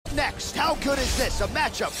next? How good is this? A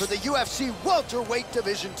matchup for the UFC welterweight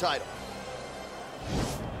division title.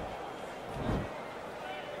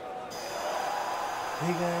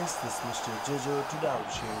 Hey guys, this is Mr. Jojo. Today I'll be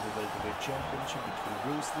sharing the welterweight championship between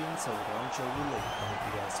Bruce Lee and Sangram Chogule. I hope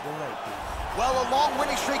you guys will like it. Well, a long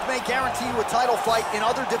winning streak may guarantee you a title fight in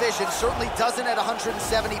other divisions. Certainly doesn't at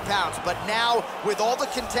 170 pounds. But now, with all the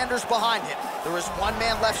contenders behind him, there is one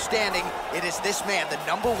man left standing. It is this man, the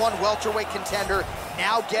 #1 welterweight contender,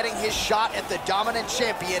 now getting his shot at the dominant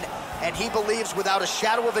champion. And he believes without a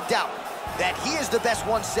shadow of a doubt that he is the best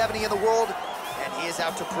 170 in the world. And he is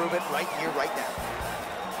out to prove it right here, right now.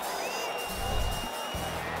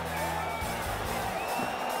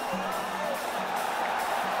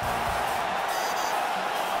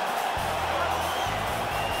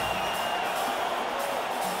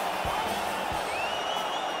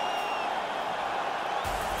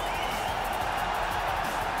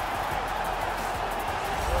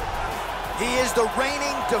 He is the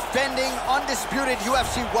reigning, defending, undisputed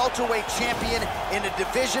UFC welterweight champion in a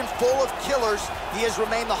division full of killers. He has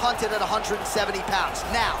remained the hunted at 170 pounds.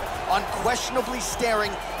 Now, unquestionably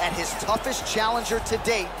staring at his toughest challenger to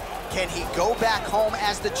date. Can he go back home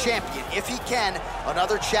as the champion? If he can,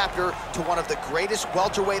 another chapter to one of the greatest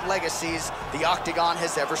welterweight legacies the Octagon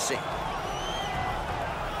has ever seen.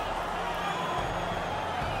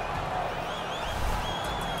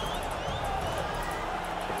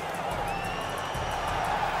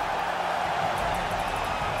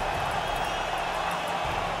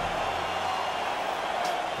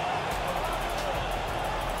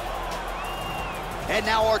 And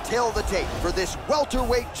now our tale of the tape for this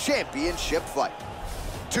welterweight championship fight.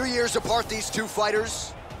 2 years apart, these two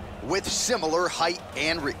fighters with similar height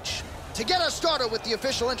and reach. To get us started with the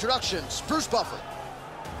official introductions, Bruce Buffer.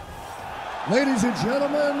 Ladies and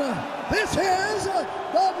gentlemen, this is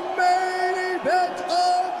the main event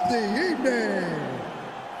of the evening.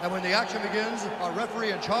 And when the action begins, our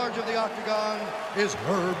referee in charge of the Octagon is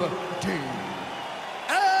Herb Dean.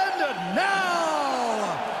 And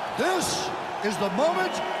now, this is the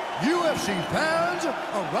moment UFC fans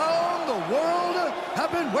around the world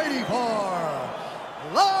have been waiting for.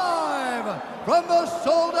 Live from the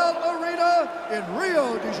sold-out arena in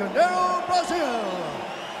Rio de Janeiro, Brazil.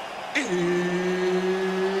 It's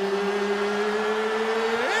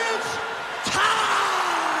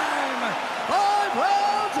time! 5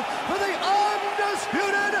 rounds for the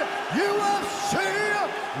undisputed UFC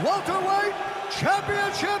welterweight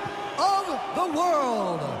championship of the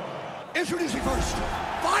world. Introducing first,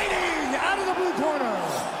 fighting out of the blue corner.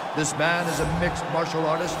 This man is a mixed martial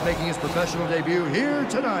artist making his professional debut here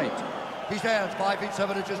tonight. He stands 5 feet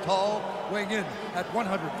 7 inches tall, weighing in at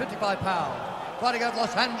 155 pounds. Fighting out of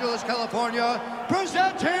Los Angeles, California,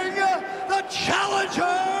 presenting the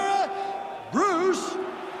challenger, Bruce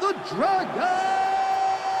the Dragon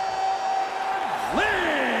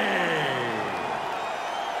Lee.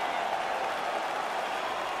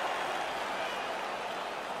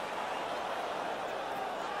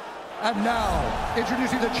 And now,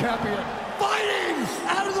 introducing the champion, fighting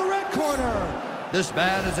out of the red corner. This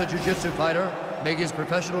man is a jiu-jitsu fighter, making his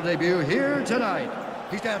professional debut here tonight.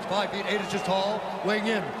 He stands 5 feet 8 inches tall, weighing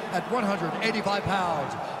in at 185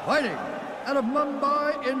 pounds. Fighting out of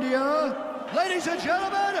Mumbai, India. Ladies and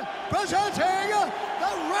gentlemen, presenting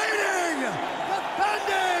the reigning,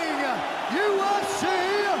 defending UFC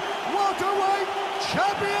welterweight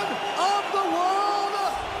champion of the world,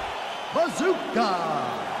 Bazooka.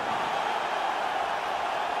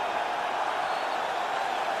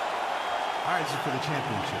 All right, this is for the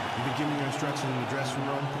championship. You've been giving your instructions in the dressing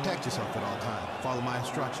room. Protect yourself at all times. Follow my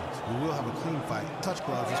instructions. We will have a clean fight. Touch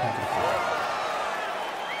gloves. Let's make it a fight.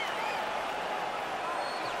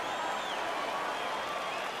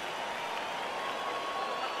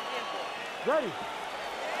 Ready.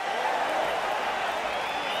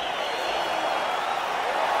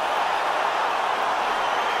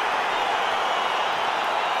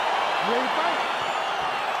 Ready to fight?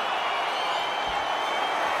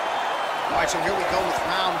 All right, so here we go with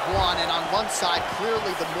round one, and on one side,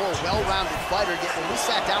 clearly the more well-rounded fighter, yet when we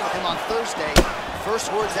sat down with him on Thursday, first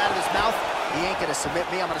words out of his mouth, he ain't gonna submit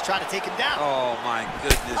me, I'm gonna try to take him down. Oh my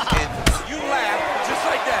goodness, and you laugh just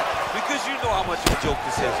like that, because you know how much of a joke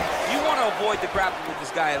this is. You wanna avoid the grappling with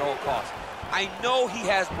this guy at all costs. I know he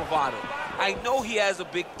has bravado, I know he has a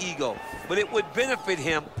big ego, but it would benefit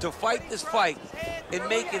him to fight this fight and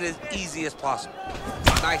make it as easy as possible.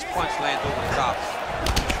 Nice punch lands over the top.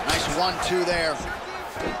 Nice 1-2 there.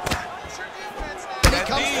 And he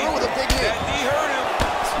comes through with a big knee. That knee hurt him.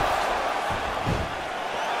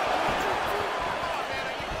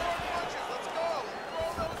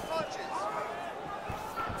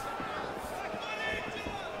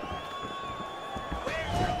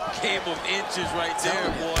 Game of inches right there,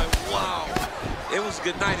 boy. Wow. It was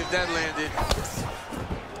good night if that landed.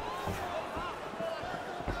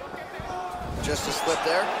 Just a slip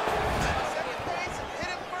there.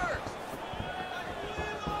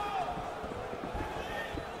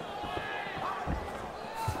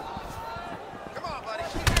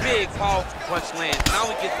 Big powerful punch lands. Now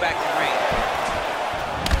he gets back in range.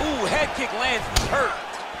 Ooh, head kick lands. He's hurt.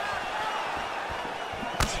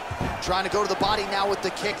 Trying to go to the body now with the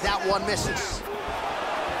kick. That one misses.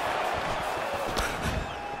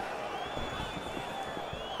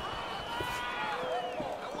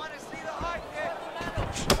 I want to see the high kick.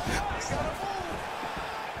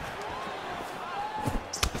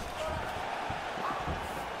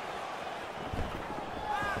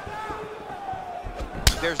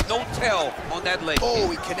 There's no tell on that leg. Oh,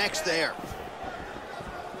 he connects there.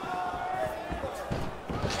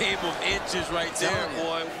 Game of inches right there,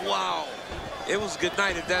 boy. Wow. It was good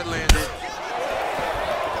night if that landed.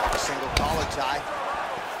 A single collar tie.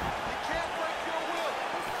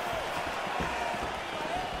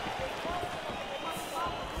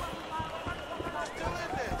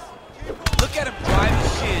 Look at him drive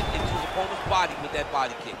his shin into his opponent's body with that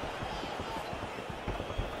body kick.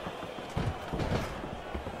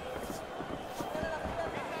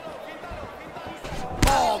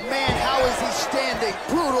 Oh, man, how is he standing?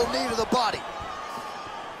 Brutal knee to the body.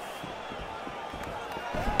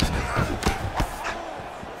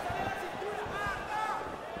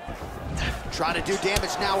 Trying to do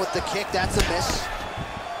damage now with the kick. That's a miss.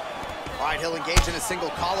 All right, he'll engage in a single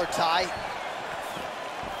collar tie.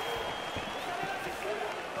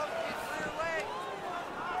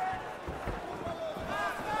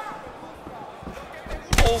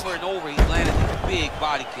 Over and over, he's landed these big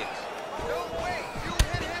body kicks.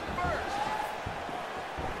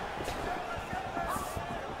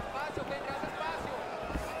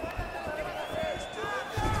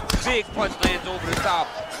 Big punch lands over the top.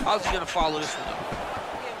 How's he gonna follow this one up?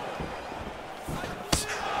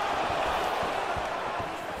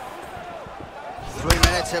 3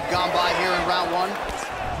 minutes have gone by here in round one.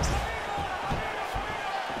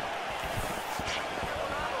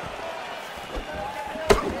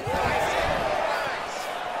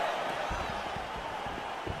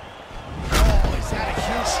 Oh, he's had a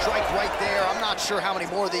huge strike right there. I'm not sure how many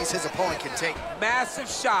more of these his opponent can take. Massive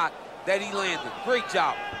shot that he landed. Great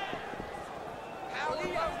job.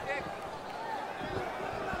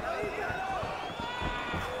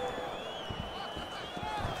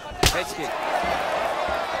 Head kick.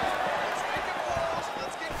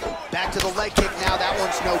 Back to the leg kick now. That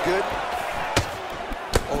one's no good.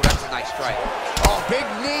 Oh, that's a nice strike. Oh, big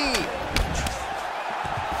knee.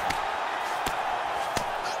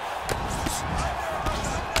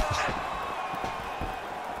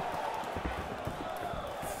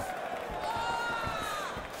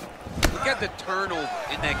 Look at the turnover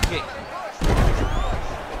in that kick.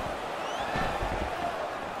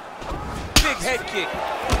 Big head kick.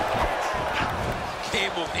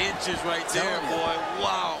 Game of inches right there, boy.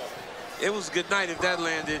 Wow. It was good night if that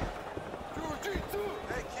landed.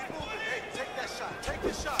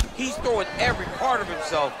 He's throwing every part of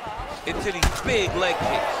himself into these big leg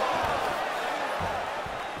kicks.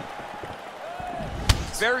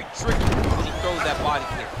 He's very tricky when he throws that body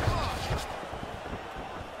kick.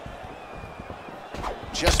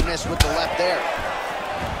 Just missed with the left there.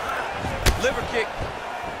 Liver kick.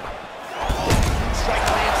 Strike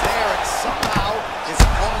lands there, and somehow his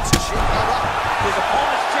opponent's chin held up. His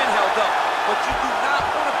opponent's chin held up, but you do not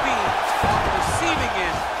want to be on the receiving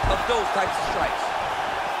end of those types of strikes.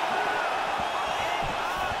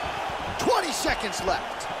 20 seconds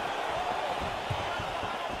left.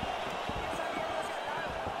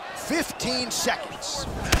 15 seconds.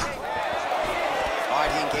 All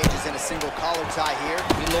right, he engages in a single collar tie here.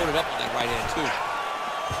 He loaded up on that right hand, too.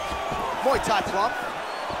 Muay Thai plump.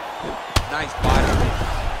 Nice body.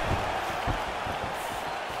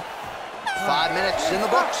 5 minutes in the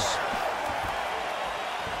books.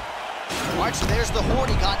 All right, so there's the Horn.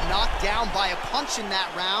 He got knocked down by a punch in that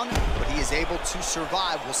round, but he is able to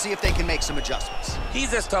survive. We'll see if they can make some adjustments.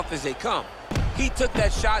 He's as tough as they come. He took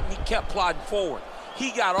that shot and he kept plodding forward.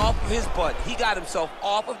 He got off of his butt. He got himself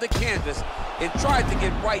off of the canvas and tried to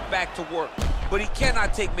get right back to work. But he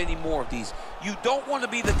cannot take many more of these. You don't want to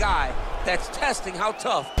be the guy that's testing how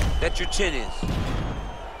tough that your chin is.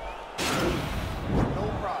 No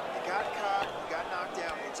problem. You got caught, you got knocked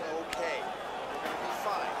down. It's okay. You're going to be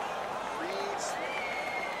fine. Breathe.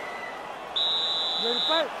 Ready to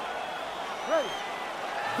fight? Ready.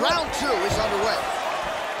 Round 2 is underway.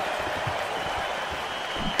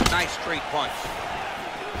 Nice straight punch.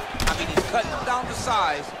 I mean, he's cutting them down to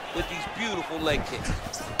size with these beautiful leg kicks.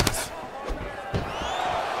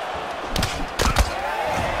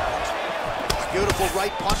 Beautiful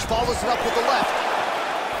right punch, follows it up with the left.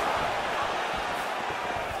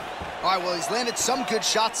 All right, well, he's landed some good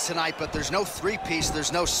shots tonight, but there's no three-piece,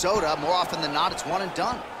 there's no soda. More often than not, it's one and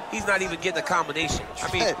done. He's not even getting a combination.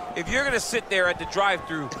 I mean, if you're gonna sit there at the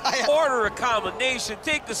drive-thru, order a combination,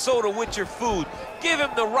 take the soda with your food, give him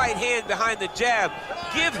the right hand behind the jab,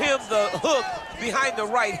 give him the hook behind the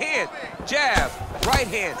right hand. Jab, right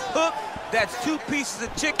hand, hook, that's 2 pieces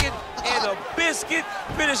of chicken and a biscuit.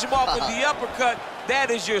 Finish him off with the uppercut. That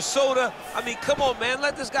is your soda. I mean, come on, man,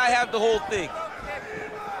 let this guy have the whole thing.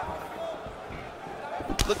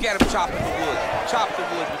 Look at him chopping the wood. Chop the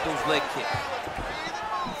wood with those leg kicks.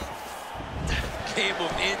 Game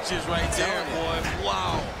of inches right there, boy.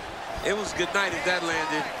 Wow. It was good night if that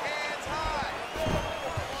landed.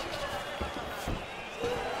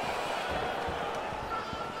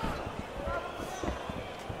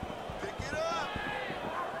 Pick it up.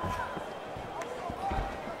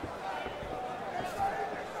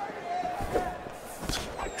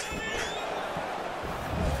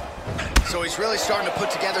 So he's really starting to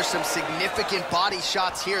put together some significant body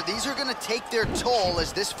shots here. These are going to take their toll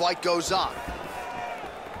as this fight goes on.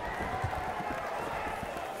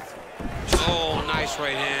 Oh, nice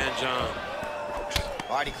right hand, John.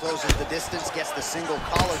 All right, he closes the distance, gets the single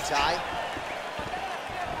collar tie.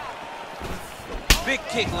 Big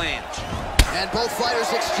kick lands. And both fighters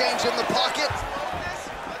exchange in the pocket.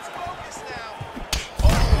 Let's focus now. Oh,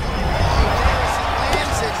 there's he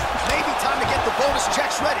lands, and maybe time to get the bonus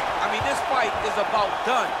checks ready. I mean, this fight is about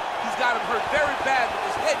done. He's got him hurt very bad with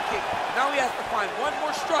his head kick. Now he has to find one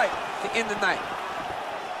more strike to end the night.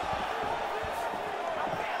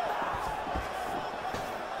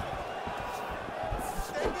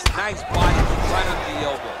 Nice body kick right under the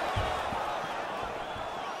elbow.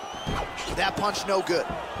 That punch no good.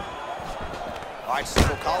 All right,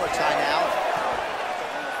 single collar tie now.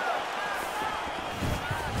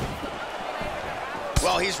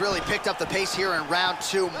 Well, he's really picked up the pace here in round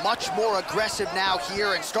 2. Much more aggressive now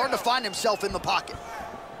here and starting to find himself in the pocket.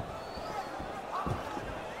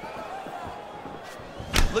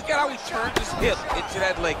 Look at how he turned his hip into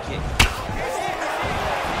that leg kick.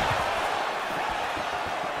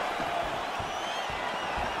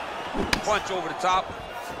 Punch over the top.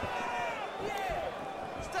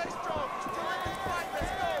 Stay strong. Still in this fight.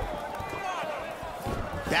 Let's go. Come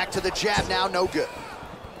on. Back to the jab now, no good.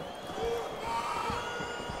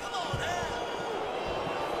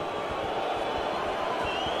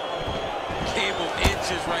 Game of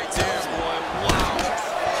inches right there, boy. Wow.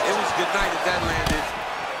 It was good night if that landed.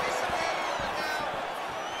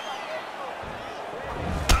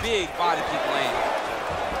 Big body kick land.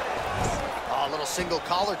 Oh, a little single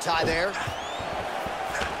collar tie there.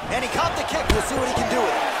 And he caught the kick. We'll see what he can do with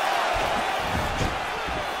it.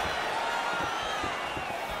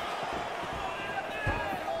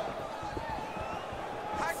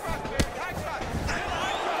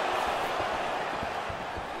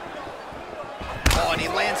 Oh, and he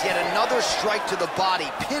lands yet another strike to the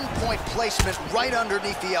body. Pinpoint placement right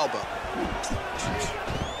underneath the elbow.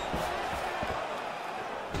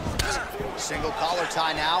 Single collar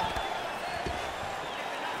tie now.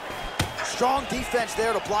 Strong defense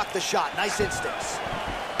there to block the shot. Nice instincts.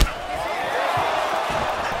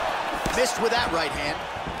 Missed with that right hand.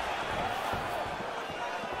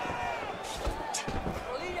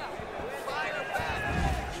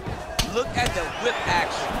 Look at the whip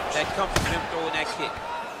action that comes from him throwing that kick.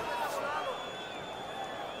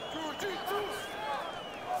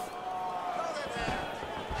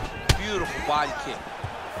 Beautiful body kick.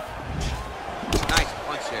 Nice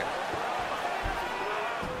punch there.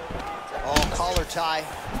 Oh, collar tie.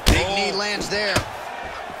 Big knee lands there.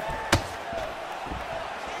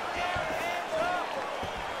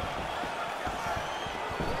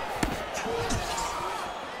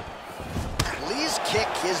 Lee's kick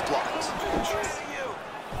is blocked.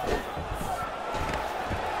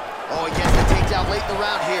 Oh, he gets the takedown late in the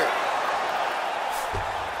round here.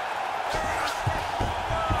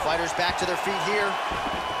 Fighters back to their feet here.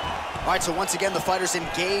 All right, so once again, the fighters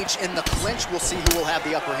engage in the clinch. We'll see who will have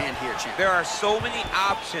the upper hand here, champ. There are so many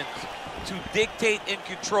options to dictate and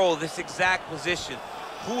control this exact position.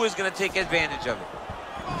 Who is going to take advantage of it?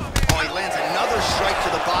 Oh, he lands another strike to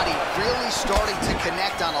the body, really starting to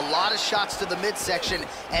connect on a lot of shots to the midsection,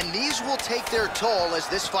 and these will take their toll as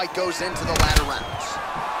this fight goes into the latter rounds.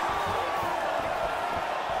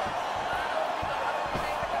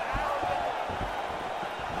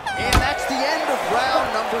 And that's the end of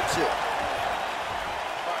round number 2. All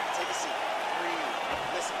right, take a seat.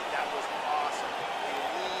 Breathe. Listen.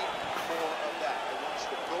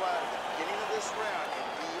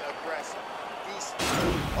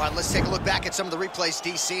 All right, let's take a look back at some of the replays,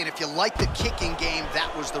 DC, and if you like the kicking game,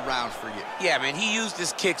 that was the round for you. Yeah, man, he used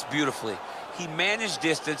his kicks beautifully. He managed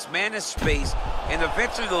distance, managed space, and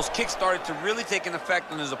eventually those kicks started to really take an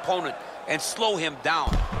effect on his opponent and slow him down.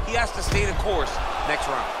 He has to stay the course next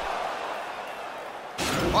round.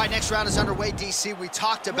 All right, next round is underway, DC. We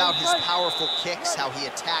talked about his powerful kicks, how he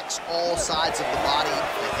attacks all sides of the body,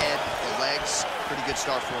 the head, the legs. Pretty good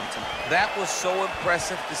start for him tonight. That was so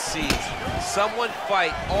impressive to see. Someone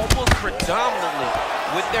fight almost predominantly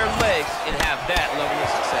with their legs and have that level of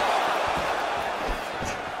success.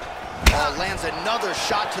 Lands another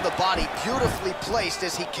shot to the body, beautifully placed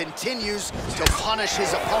as he continues to punish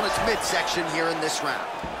his opponent's midsection here in this round.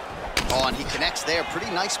 Oh, and he connects there.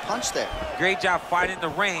 Pretty nice punch there. Great job finding the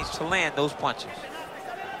range to land those punches.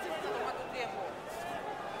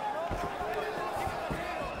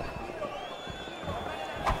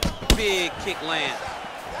 Big kick lands.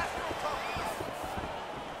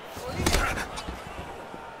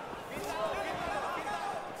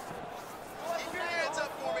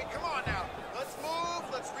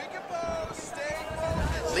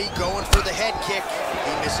 Lee going for the head kick.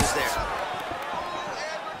 He misses there.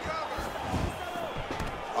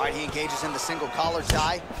 All right, he engages in the single collar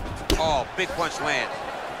tie. Oh, big punch lands.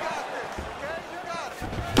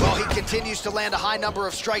 Well, he continues to land a high number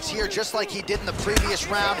of strikes here, just like he did in the previous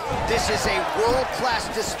round. This is a world-class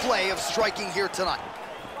display of striking here tonight.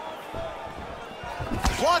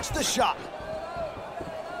 Blocks the shot.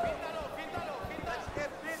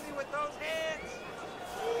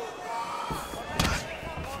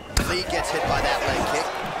 Lee gets hit by that leg kick.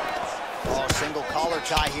 Oh, single collar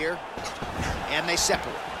tie here. And they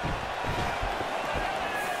separate.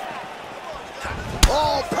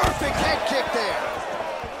 Oh, perfect head kick there.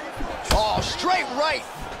 Oh, straight right.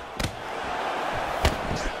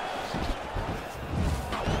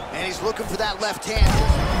 And he's looking for that left hand. You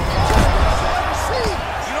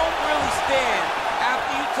don't really stand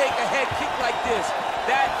after you take a head kick like this.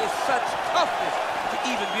 That is such toughness to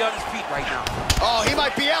even be on his feet right now. Oh, he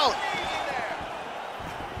might be out.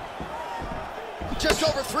 Just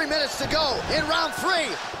over 3 minutes to go in round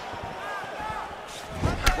 3.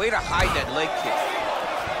 Way to hide that leg kick.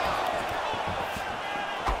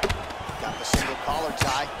 Got the single collar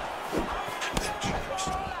tie.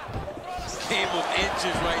 Game of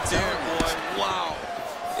inches right there, boy. Wow.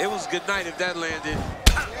 It was good night if that landed.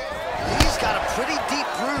 He's got a pretty deep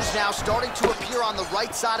bruise now starting to appear on the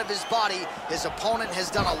right side of his body. His opponent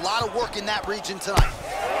has done a lot of work in that region tonight.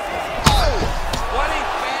 Oh! What a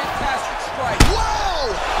fantastic strike.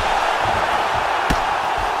 Whoa!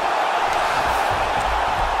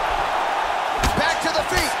 Back to the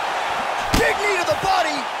feet. Big knee to the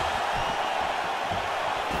body.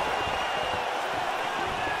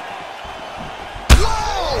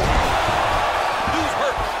 Whoa! Dude's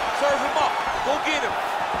hurt. Serve him up. Go get him.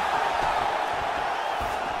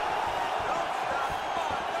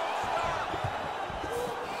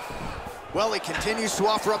 Well, he continues to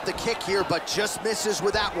offer up the kick here, but just misses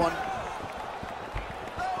with that one.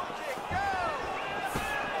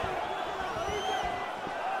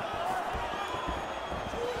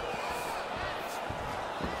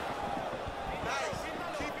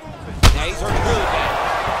 Yeah, he's hurt really bad.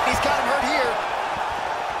 He's got him hurt here.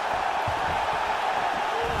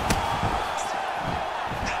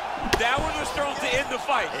 That one was thrown to end the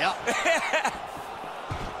fight. Yep.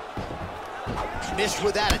 Missed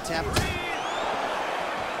with that attempt.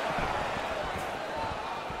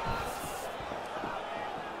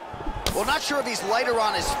 Well, not sure if he's lighter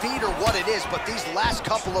on his feet or what it is, but these last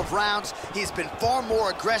couple of rounds, he's been far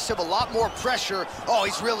more aggressive, a lot more pressure. Oh,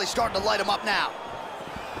 he's really starting to light him up now.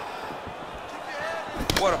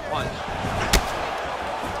 What a punch.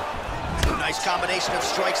 Nice combination of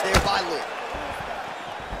strikes there by Lee.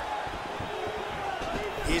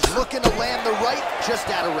 He's looking to land the right, just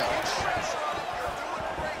out of range.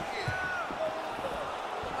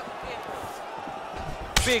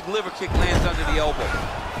 Big liver kick lands under the elbow.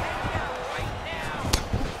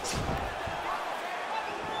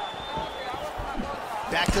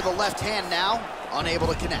 Back to the left hand now, unable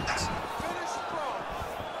to connect.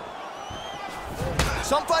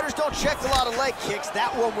 Some fighters don't check a lot of leg kicks.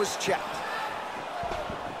 That one was checked.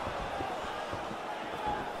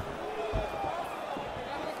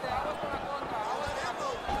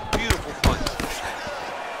 Beautiful punch.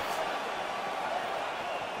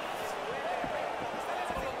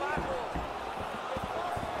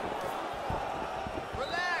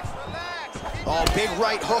 Oh, big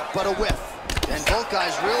right hook, but a whiff. And both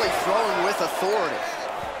guys really throwing with authority.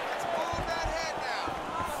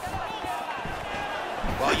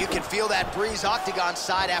 Well, you can feel that breeze octagon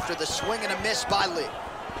side after the swing and a miss by Lee.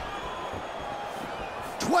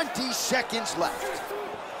 20 seconds left.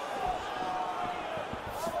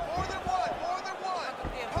 More than one.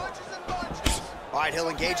 Punches and bunches. All right, he'll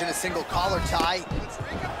engage in a single collar tie. Let's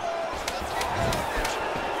recompose. Let's get this finish.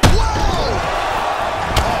 Whoa!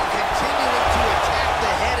 Oh, continuing to attack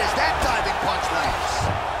the head as that diving punch lands.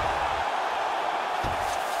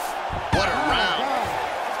 What a round.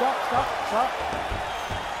 Stop.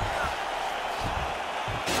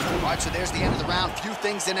 All right, so there's the end of the round. Few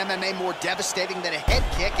things in MMA more devastating than a head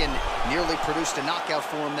kick, and nearly produced a knockout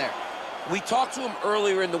for him there. We talked to him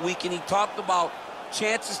earlier in the week, and he talked about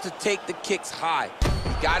chances to take the kicks high.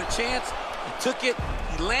 He got a chance, he took it,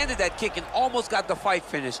 he landed that kick, and almost got the fight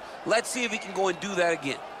finished. Let's see if he can go and do that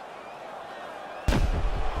again.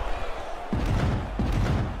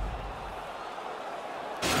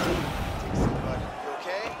 You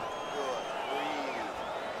okay? Good. Breathe.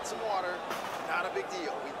 Get some water. Not a big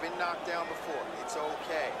deal. We've been knocked down before. It's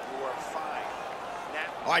okay. You are fine.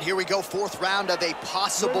 Now. All right, here we go, fourth round of a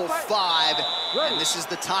possible 5. And this is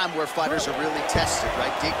the time where fighters are really tested,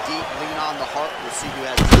 right? Dig deep, lean on the heart. We'll see who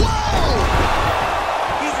has... Whoa!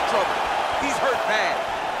 He's in trouble. He's hurt bad.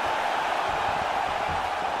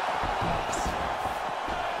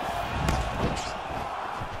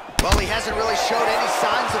 Well, he hasn't really showed any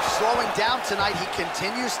signs of slowing down tonight. He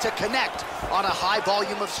continues to connect on a high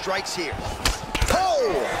volume of strikes here.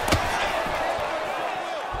 Oh!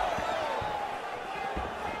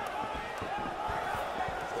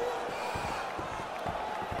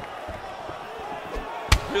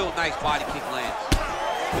 Real nice body kick lands.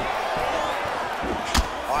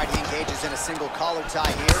 All right, he engages in a single collar tie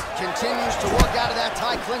here. Continues to work out of that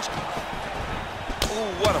tie clinch.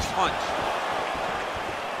 Ooh, what a punch.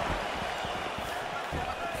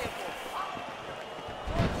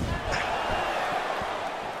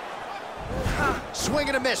 Swing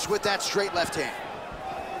and a miss with that straight left hand.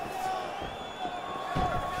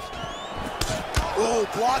 Ooh,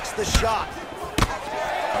 blocks the shot.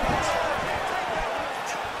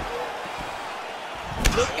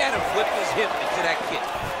 Look at him whip his hip into that kick.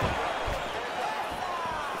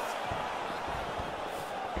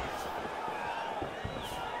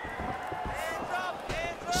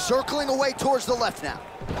 Circling away towards the left now.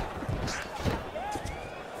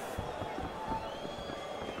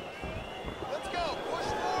 Let's go. Push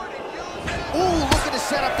forward and use that. Ooh, looking to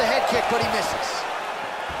set up the head kick, but he misses.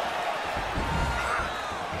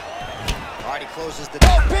 All right, he closes the...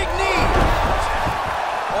 Oh, big knee!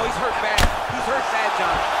 Oh, he's hurt bad. He's hurt bad,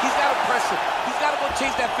 John. He's got to press him. He's got to go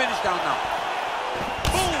chase that finish down now.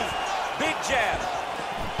 Boom! Big jab.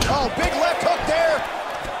 Oh, big left hook there.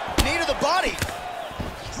 Knee to the body.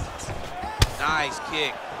 Nice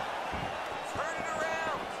kick. Turn it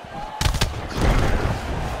around.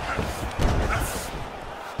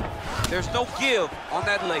 There's no give on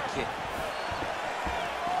that leg kick.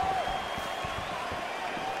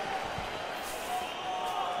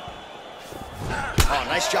 Oh,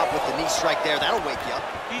 nice job with the knee strike there. That'll wake you up.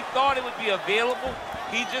 He thought it would be available.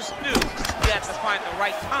 He just knew he had to find the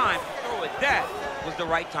right time to throw it. That was the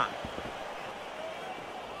right time.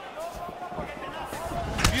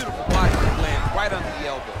 Beautiful body kick lands right under the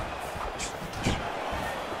elbow.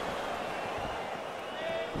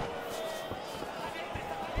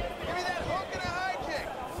 Give me that hook and a high kick.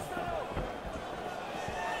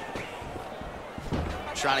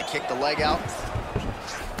 Trying to kick the leg out.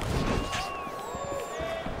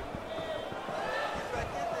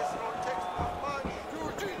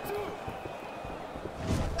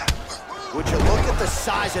 Would you look at the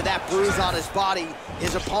size of that bruise on his body?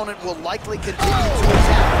 His opponent will likely continue to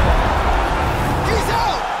attack. He's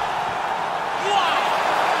out! Wow!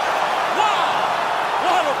 Wow!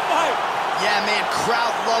 What a fight! Yeah, man,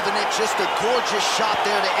 crowd loving it. Just a gorgeous shot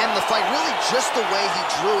there to end the fight. Really just the way he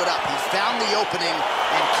drew it up. He found the opening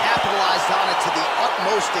and capitalized on it to the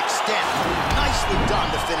utmost extent. Nicely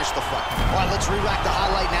done to finish the fight. All right, let's re-rack the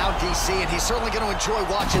highlight now, DC, and he's certainly going to enjoy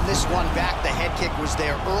watching this one back. The head kick was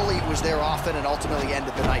there early, was there often, and ultimately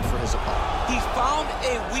ended the night for his opponent. He found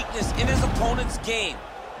a weakness in his opponent's game.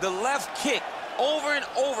 The left kick, over and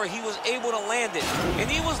over, he was able to land it. And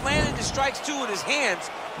he was landing the strikes, too, with his hands,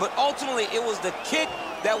 but ultimately it was the kick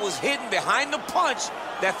that was hidden behind the punch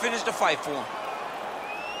that finished the fight for him.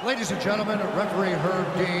 Ladies and gentlemen, referee Herb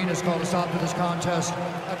Dean has called a stop to this contest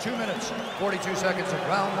at 2 minutes, 42 seconds of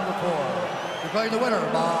round number 4. Declaring the winner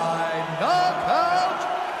by knockout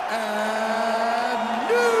and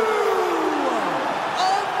new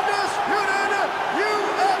undisputed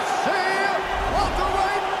UFC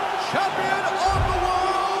welterweight champion of the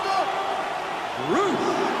world,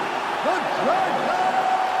 Bruce the Dragon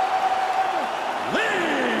Lee.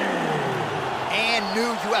 And new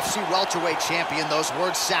UFC UFC welterweight champion. Those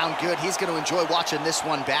words sound good. He's going to enjoy watching this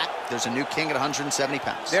one back. There's a new king at 170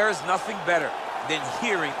 pounds. There is nothing better than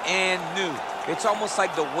hearing and new. It's almost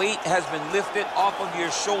like the weight has been lifted off of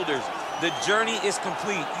your shoulders. The journey is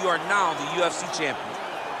complete. You are now the UFC champion.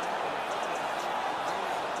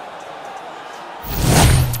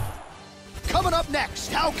 Coming up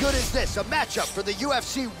next, how good is this? A matchup for the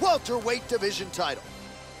UFC welterweight division title.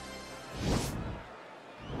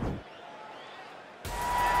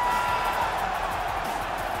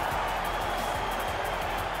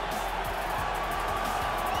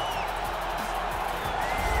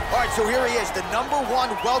 All right, so here he is, the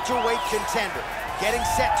 #1 welterweight contender, getting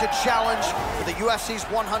set to challenge for the UFC's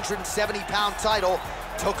 170-pound title.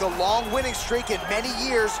 Took a long winning streak in many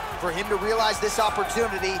years for him to realize this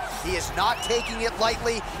opportunity. He is not taking it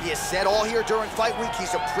lightly. He has said all here during fight week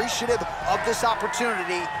he's appreciative of this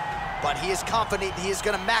opportunity, but he is confident he is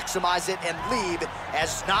going to maximize it and leave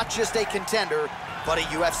as not just a contender, but a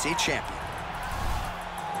UFC champion.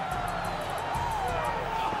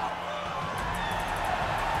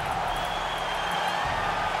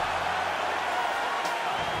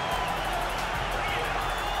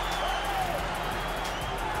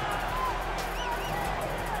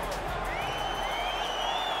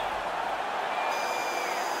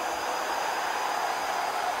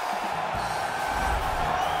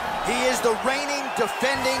 He is the reigning,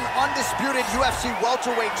 defending, undisputed UFC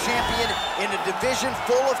welterweight champion in a division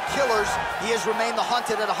full of killers. He has remained the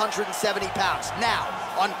hunted at 170 pounds. Now,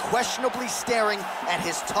 unquestionably staring at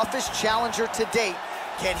his toughest challenger to date,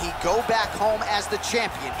 can he go back home as the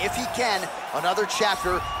champion? If he can, another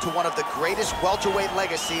chapter to one of the greatest welterweight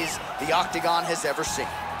legacies the Octagon has ever seen.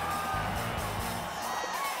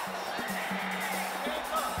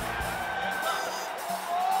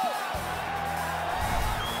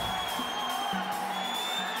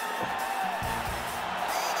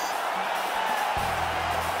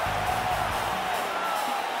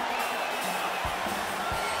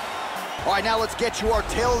 All right, now let's get you our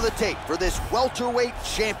tale of the tape for this welterweight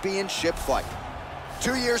championship fight.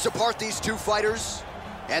 2 years apart, these two fighters,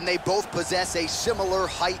 and they both possess a similar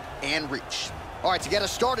height and reach. All right, to get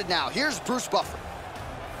us started now, here's Bruce Buffer.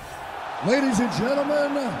 Ladies and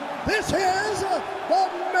gentlemen, this is the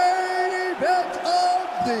main event of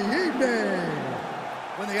the evening.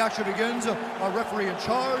 When the action begins, our referee in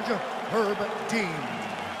charge, Herb Dean.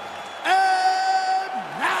 And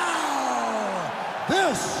now,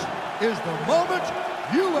 this is the moment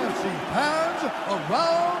UFC fans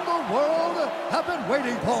around the world have been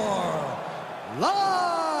waiting for.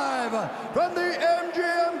 Live from the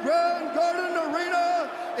MGM Grand Garden Arena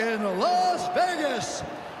in Las Vegas,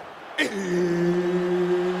 it's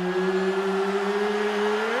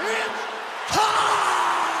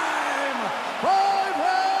time! 5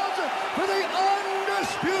 rounds for the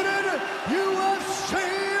undisputed UFC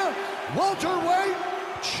welterweight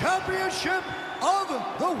championship of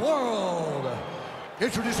the world.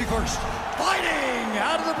 Introducing first, fighting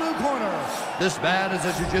out of the blue corner. This man is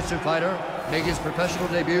a jiu-jitsu fighter, making his professional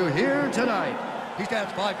debut here tonight. He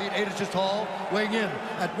stands 5 feet 8 inches tall, weighing in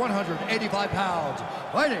at 185 pounds.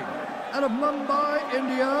 Fighting out of Mumbai,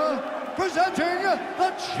 India, presenting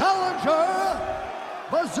the challenger,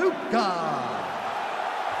 Bazooka.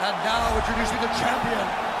 And now introducing the champion,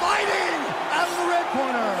 fighting out of the red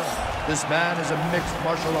corner. This man is a mixed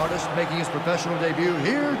martial artist making his professional debut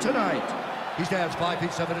here tonight. He stands 5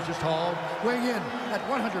 feet 7 inches tall, weighing in at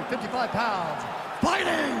 155 pounds.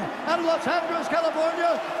 Fighting out of Los Angeles,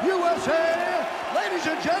 California, USA, ladies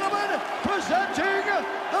and gentlemen, presenting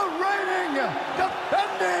the reigning,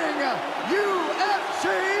 defending UFC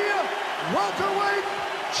welterweight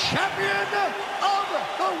champion of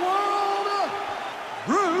the world,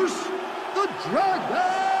 Bruce the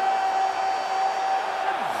Dragon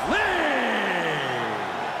Lee.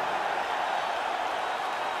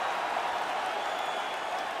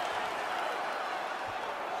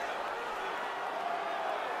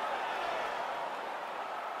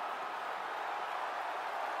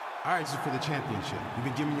 All right, this is for the championship. You've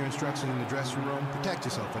been given your instructions in the dressing room. Protect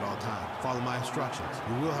yourself at all times. Follow my instructions.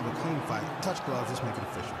 You will have a clean fight. Touch gloves. Let's make it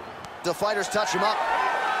official. The fighters touch him up.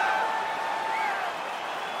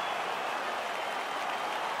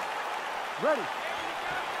 Ready.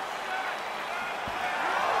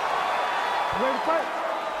 Ready to fight.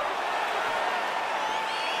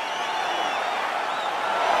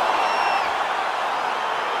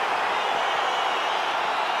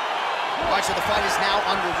 All right, so the fight is now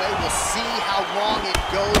underway. We'll see how long it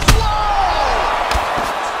goes. Whoa!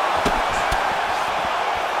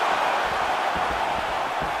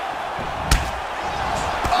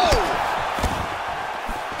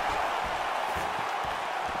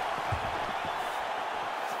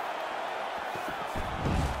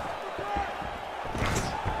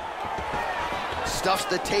 Stuffs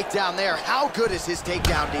the takedown there. How good is his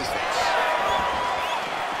takedown defense?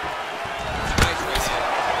 Nice right there.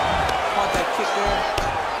 Caught that kick there.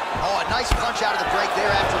 Oh, a nice punch out of the break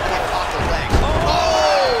there after being caught the leg.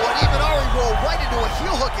 Oh, an even Ari roll right into a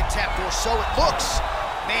heel hook attempt, or so it looks.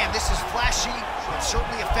 Man, this is flashy and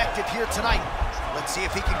certainly effective here tonight. Let's see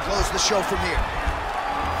if he can close the show from here.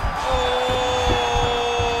 Oh!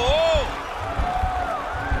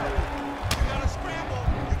 You gotta scramble.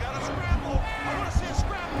 You gotta scramble. I want to see a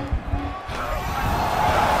scramble.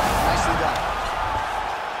 Nicely done.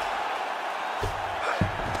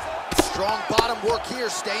 Strong bottom work here,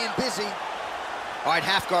 staying busy. All right,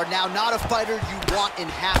 half guard now. Not a fighter you want in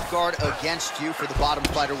half guard against you. For the bottom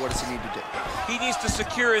fighter, what does he need to do? He needs to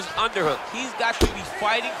secure his underhook. He's got to be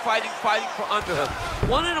fighting for underhook.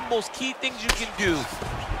 One of the most key things you can do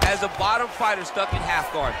as a bottom fighter stuck in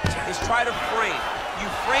half guard is try to frame. You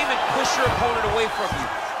frame and push your opponent away from you.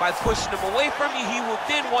 By pushing him away from you, he will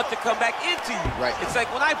then want to come back into you. Right. It's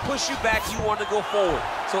like when I push you back, you want to go forward.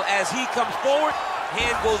 So as he comes forward,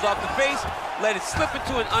 hand goes off the face, let it slip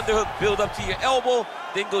into an underhook, build up to your elbow,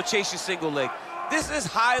 then go chase your single leg. This is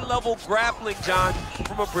high-level grappling, John,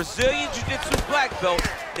 from a Brazilian Jiu-Jitsu black belt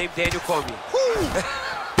named Daniel Cormier.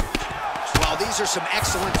 Well, these are some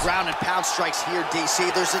excellent ground and pound strikes here,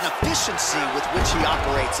 DC. There's an efficiency with which he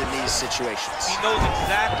operates in these situations. He knows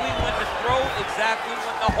exactly when to throw, exactly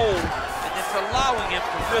when to hold, and it's allowing him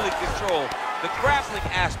to really control the grappling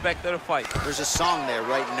aspect of the fight. There's a song there,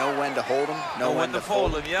 right? Know when to hold him, know when to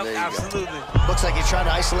fold him. Yep, absolutely. Looks like he's trying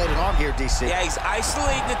to isolate an arm here, DC. Yeah, he's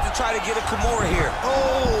isolating it to try to get a Kimura here.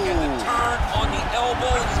 Oh! Get the turn on the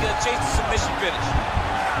elbow, and he's going to chase the submission finish.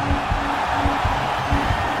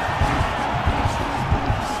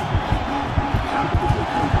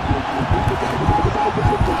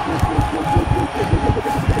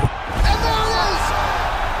 And there it is!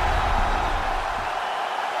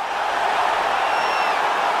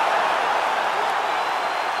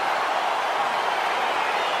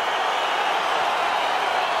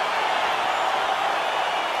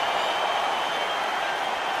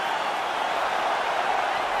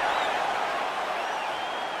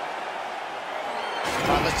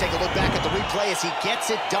 Let's take a look back at the replay as he gets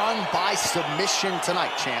it done by submission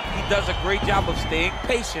tonight, champ. He does a great job of staying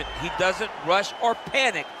patient. He doesn't rush or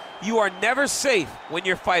panic. You are never safe when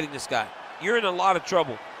you're fighting this guy. You're in a lot of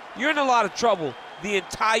trouble. You're in a lot of trouble the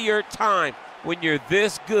entire time when you're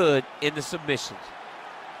this good in the submissions.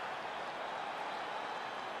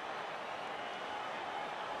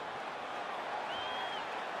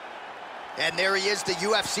 And there he is, the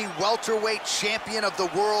UFC welterweight champion of the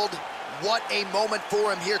world. What a moment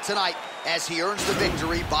for him here tonight as he earns the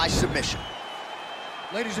victory by submission.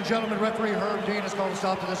 Ladies and gentlemen, referee Herb Dean has called a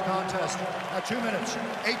stop to this contest at 2 minutes,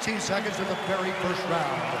 18 seconds of the very first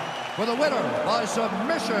round. For the winner by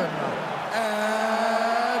submission,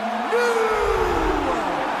 and new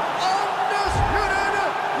undisputed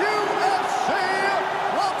UFC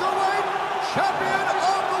welterweight champion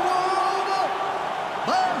of the world,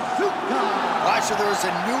 Bazooka. All right, so there is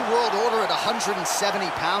a new world order at 170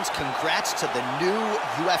 pounds. Congrats to the new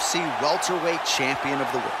UFC welterweight champion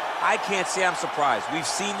of the world. I can't say I'm surprised. We've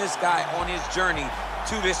seen this guy on his journey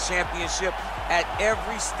to this championship. At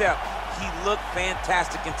every step, he looked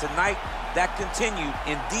fantastic. And tonight, that continued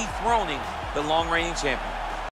in dethroning the long-reigning champion.